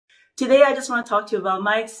Today, I just want to talk to you about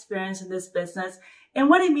my experience in this business and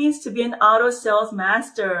what it means to be an auto sales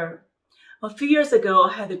master. A few years ago,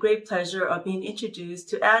 I had the great pleasure of being introduced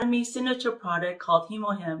to Atomy's signature product called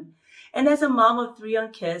HemoHim. And as a mom of 3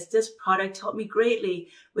 young kids, this product helped me greatly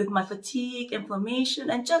with my fatigue, inflammation,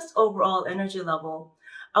 and just overall energy level.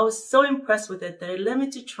 I was so impressed with it that it led me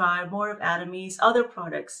to try more of Atomy's other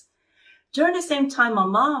products. During the same time, my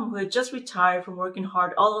mom, who had just retired from working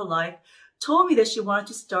hard all her life, told me that she wanted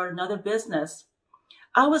to start another business.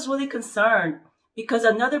 I was really concerned because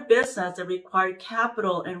another business that required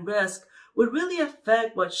capital and risk would really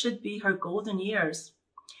affect what should be her golden years.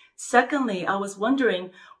 Secondly, I was wondering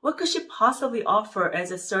what could she possibly offer as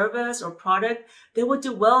a service or product that would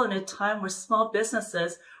do well in a time where small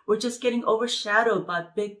businesses were just getting overshadowed by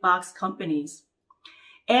big box companies.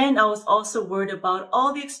 And I was also worried about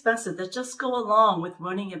all the expenses that just go along with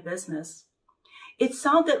running a business. It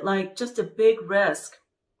sounded like just a big risk.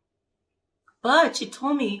 But she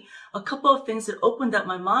told me a couple of things that opened up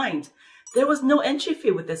my mind. There was no entry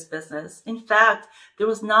fee with this business. In fact, there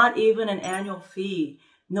was not even an annual fee,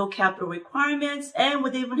 no capital requirements, and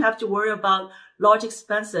would even have to worry about large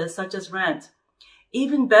expenses such as rent.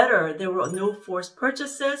 Even better, there were no forced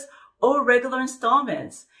purchases or regular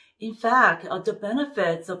installments. In fact, the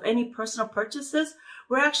benefits of any personal purchases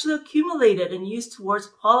were actually accumulated and used towards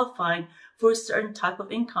qualifying for a certain type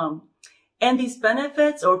of income. And these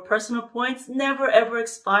benefits or personal points never ever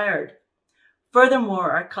expired.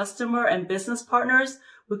 Furthermore, our customer and business partners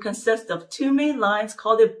would consist of 2 main lines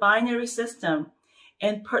called a binary system.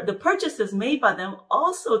 And the purchases made by them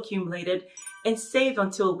also accumulated and saved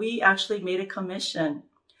until we actually made a commission.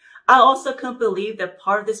 I also couldn't believe that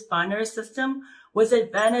part of this binary system was the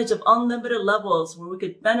advantage of unlimited levels where we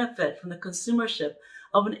could benefit from the consumership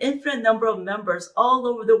of an infinite number of members all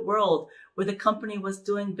over the world where the company was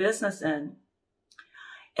doing business in.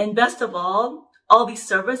 And best of all these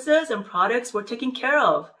services and products were taken care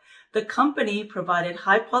of. The company provided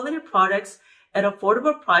high-quality products at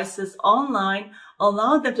affordable prices online,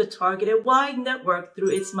 allowing them to target a wide network through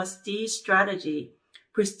its prestige strategy,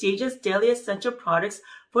 prestigious daily essential products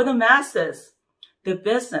for the masses. The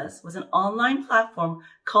business was an online platform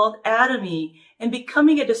called Atomy, and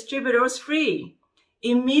becoming a distributor was free.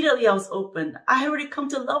 Immediately I was open. I had already come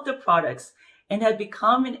to love the products and had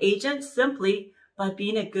become an agent simply by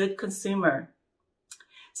being a good consumer.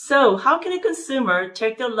 So how can a consumer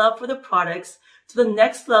take their love for the products to the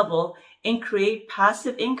next level and create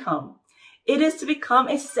passive income? It is to become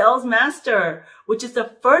a sales master, which is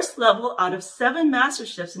the first level out of 7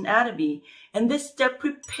 masterships in Atomy, and this step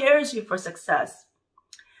prepares you for success.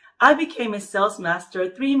 I became a sales master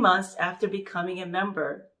 3 months after becoming a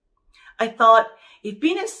member. I thought, if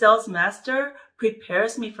being a sales master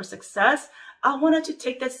prepares me for success, I wanted to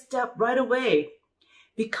take that step right away.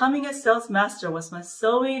 Becoming a sales master was my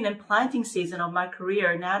sowing and planting season of my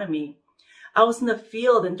career in Atomy. I was in the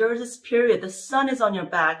field, and during this period, the sun is on your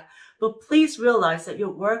back, but please realize that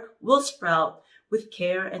your work will sprout with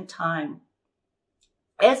care and time.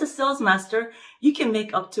 As a sales master, you can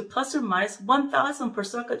make up to plus or minus 1,000 per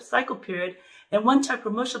cycle period and one-time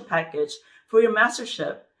promotion package for your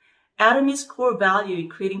mastership. Atomy's core value in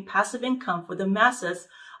creating passive income for the masses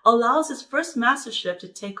allows its first mastership to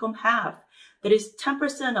take home half. That is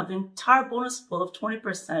 10% of the entire bonus pool of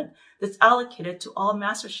 20% that's allocated to all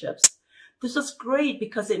masterships. This was great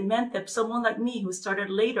because it meant that someone like me who started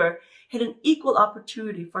later had an equal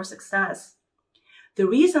opportunity for success. The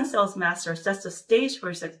reason Sales Master sets the stage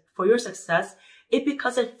for your success is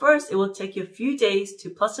because at first it will take you a few days to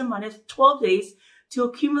plus or minus 12 days to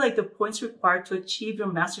accumulate the points required to achieve your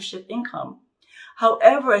mastership income.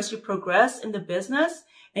 However, as you progress in the business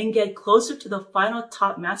and get closer to the final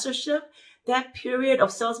top mastership, that period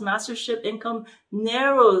of sales mastership income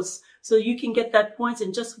narrows so you can get that points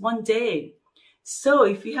in just 1 day. So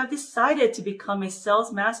if you have decided to become a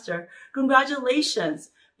sales master,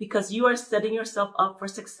 congratulations, because you are setting yourself up for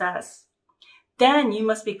success. Then you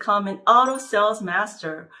must become an auto sales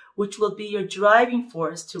master, which will be your driving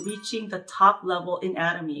force to reaching the top level in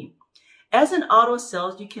Atomy. As an auto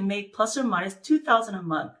sales, you can make plus or minus $2,000 a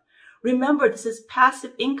month. Remember, this is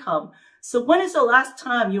passive income. So when is the last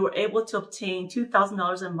time you were able to obtain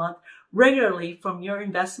 $2,000 a month regularly from your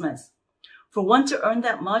investments? For one to earn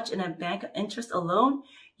that much in a bank interest alone,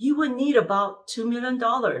 you would need about $2 million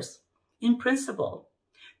in principal.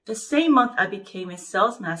 The same month I became a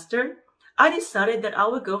sales master, I decided that I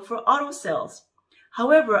would go for auto sales.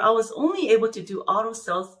 However, I was only able to do auto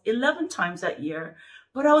sales 11 times that year,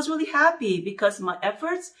 but I was really happy because my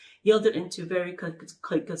efforts yielded into very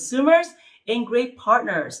good consumers and great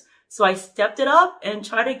partners, So I stepped it up and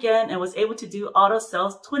tried again and was able to do auto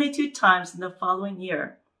sales 22 times in the following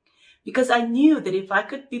year. Because I knew that if I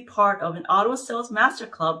could be part of an auto sales master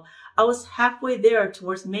club, I was halfway there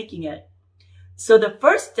towards making it. So the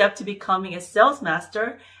first step to becoming a sales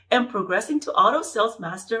master and progressing to auto sales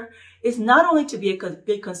master is not only to be a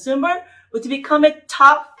good consumer, but to become a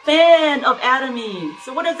top fan of Atomy.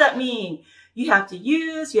 So what does that mean? You have to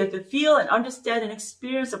use, you have to feel and understand and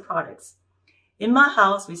experience the products. In my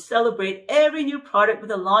house, we celebrate every new product with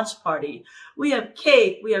a launch party. We have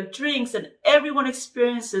cake, we have drinks, and everyone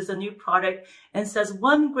experiences a new product and says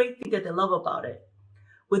one great thing that they love about it.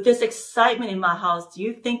 With this excitement in my house, do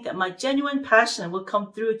you think that my genuine passion will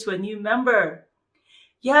come through to a new member?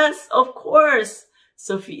 Yes, of course.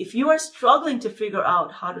 So if you are struggling to figure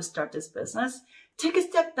out how to start this business, take a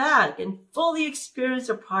step back and fully experience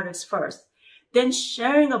the products first. Then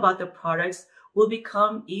sharing about the products will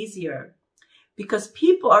become easier. Because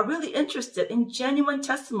people are really interested in genuine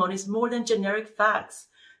testimonies more than generic facts.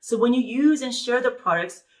 So when you use and share the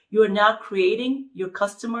products, you are now creating your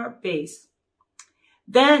customer base.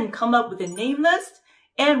 Then come up with a name list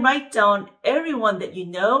and write down everyone that you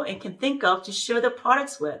know and can think of to share the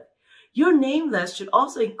products with. Your name list should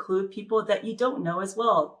also include people that you don't know as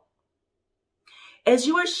well. As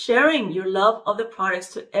you are sharing your love of the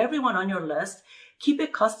products to everyone on your list, keep a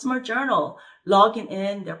customer journal, logging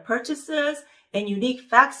in their purchases and unique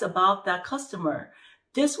facts about that customer.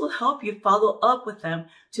 This will help you follow up with them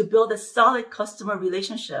to build a solid customer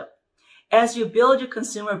relationship. As you build your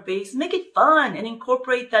consumer base, make it fun and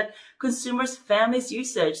incorporate that consumer's family's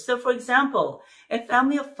usage. So for example, a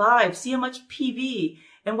family of 5, see how much PV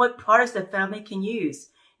and what products that family can use.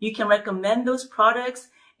 You can recommend those products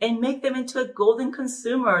and make them into a golden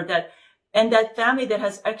consumer that family that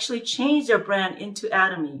has actually changed their brand into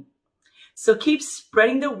Atomy. So keep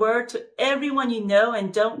spreading the word to everyone you know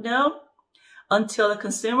and don't know until the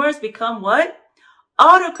consumers become what?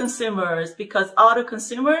 Auto consumers, because auto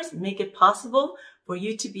consumers make it possible for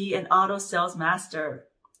you to be an auto sales master.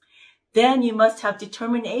 Then you must have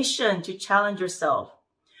determination to challenge yourself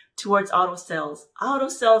towards auto sales. Auto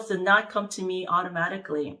sales did not come to me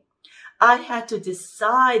automatically. I had to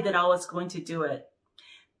decide that I was going to do it.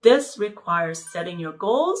 This requires setting your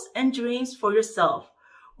goals and dreams for yourself.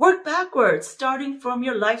 Work backwards, starting from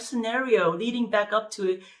your life scenario, leading back up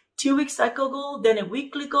to a 2-week cycle goal, then a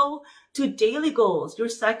weekly goal, to daily goals. Your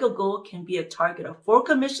cycle goal can be a target of 4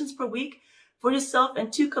 commissions per week for yourself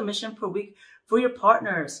and 2 commissions per week for your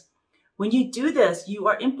partners. When you do this, you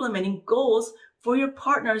are implementing goals for your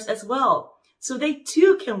partners as well, so they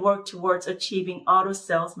too can work towards achieving auto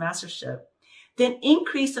sales mastership. Then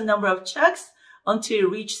increase the number of checks until you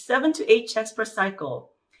reach 7 to 8 checks per cycle.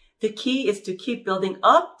 The key is to keep building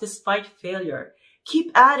up despite failure.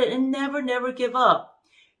 Keep at it and never give up.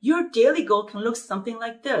 Your daily goal can look something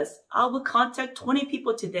like this. I will contact 20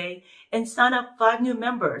 people today and sign up 5 new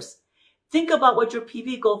members. Think about what your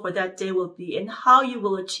PV goal for that day will be and how you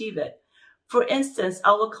will achieve it. For instance,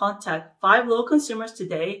 I will contact 5 low consumers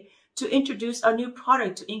today to introduce a new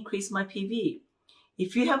product to increase my PV.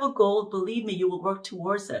 If you have a goal, believe me, you will work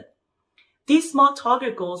towards it. These small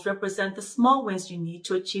target goals represent the small wins you need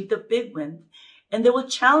to achieve the big win, and they will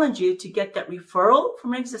challenge you to get that referral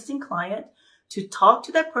from an existing client, to talk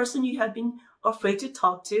to that person you have been afraid to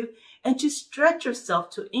talk to, and to stretch yourself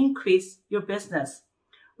to increase your business.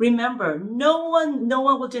 Remember, no one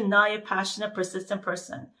will deny a passionate, persistent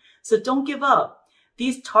person. So don't give up.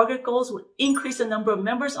 These target goals will increase the number of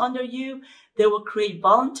members under you. They will create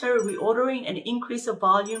voluntary reordering and increase the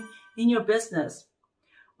volume in your business.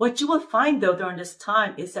 What you will find though during this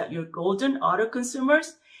time is that your golden auto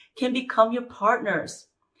consumers can become your partners.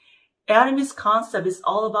 Atomy's concept is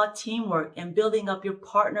all about teamwork and building up your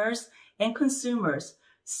partners and consumers.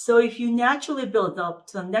 So if you naturally build up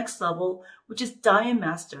to the next level, which is Diamond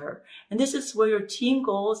Master, and this is where your team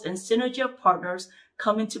goals and synergy of partners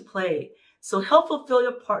come into play. So help fulfill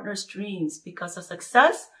your partner's dreams, because the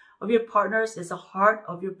success of your partners is the heart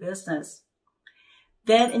of your business.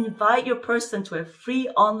 Then invite your person to a free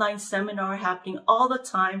online seminar happening all the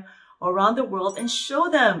time around the world and show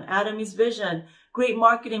them Atomy's vision, great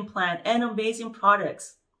marketing plan, and amazing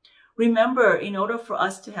products. Remember, in order for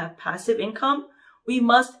us to have passive income, we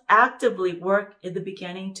must actively work in the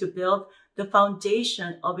beginning to build the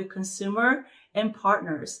foundation of a consumer and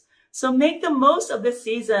partners. So make the most of this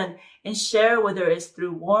season and share, whether it's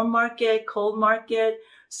through warm market, cold market,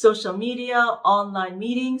 social media, online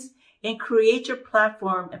meetings, and create your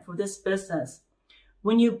platform for this business.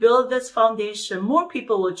 When you build this foundation, more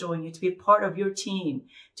people will join you to be part of your team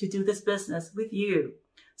to do this business with you.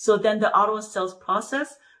 So then the auto sales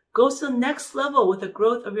process goes to the next level with the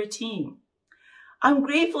growth of your team. I'm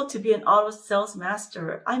grateful to be an auto sales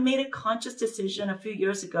master. I made a conscious decision a few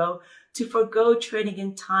years ago to forego trading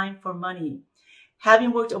in time for money.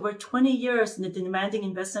 Having worked over 20 years in the demanding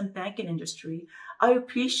investment banking industry, I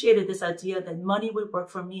appreciated this idea that money would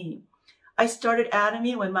work for me. I started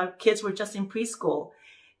Atomy when my kids were just in preschool,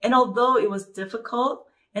 and although it was difficult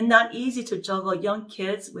and not easy to juggle young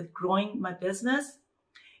kids with growing my business,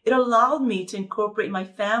 it allowed me to incorporate my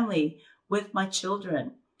family with my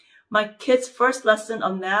children. My kids' first lesson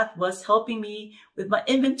on math was helping me with my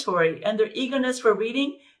inventory, and their eagerness for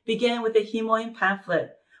reading began with a Himalayan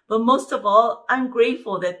pamphlet. But most of all, I'm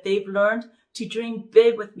grateful that they've learned to dream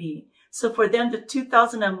big with me. So for them, the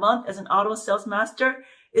 $2,000 a month as an auto sales master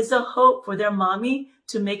is a hope for their mommy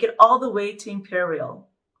to make it all the way to Imperial.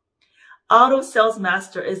 Auto sales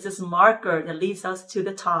master is this marker that leads us to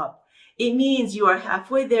the top. It means you are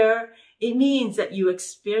halfway there. It means that you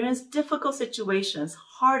experienced difficult situations,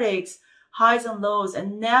 heartaches, highs and lows,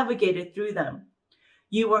 and navigated through them.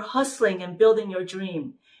 You were hustling and building your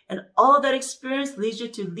dream. And all of that experience leads you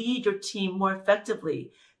to lead your team more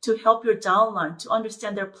effectively, to help your downline, to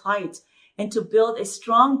understand their plight, and to build a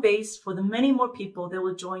strong base for the many more people that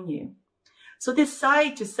will join you. So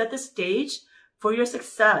decide to set the stage for your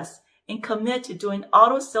success and commit to doing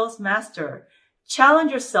auto sales master.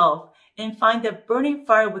 Challenge yourself and find that burning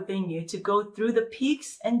fire within you to go through the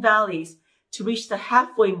peaks and valleys to reach the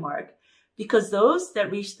halfway mark, because those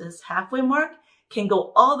that reach this halfway mark can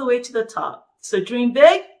go all the way to the top. So dream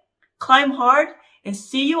big, climb hard, and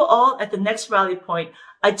see you all at the next rally point.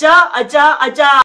 Aja, aja, aja!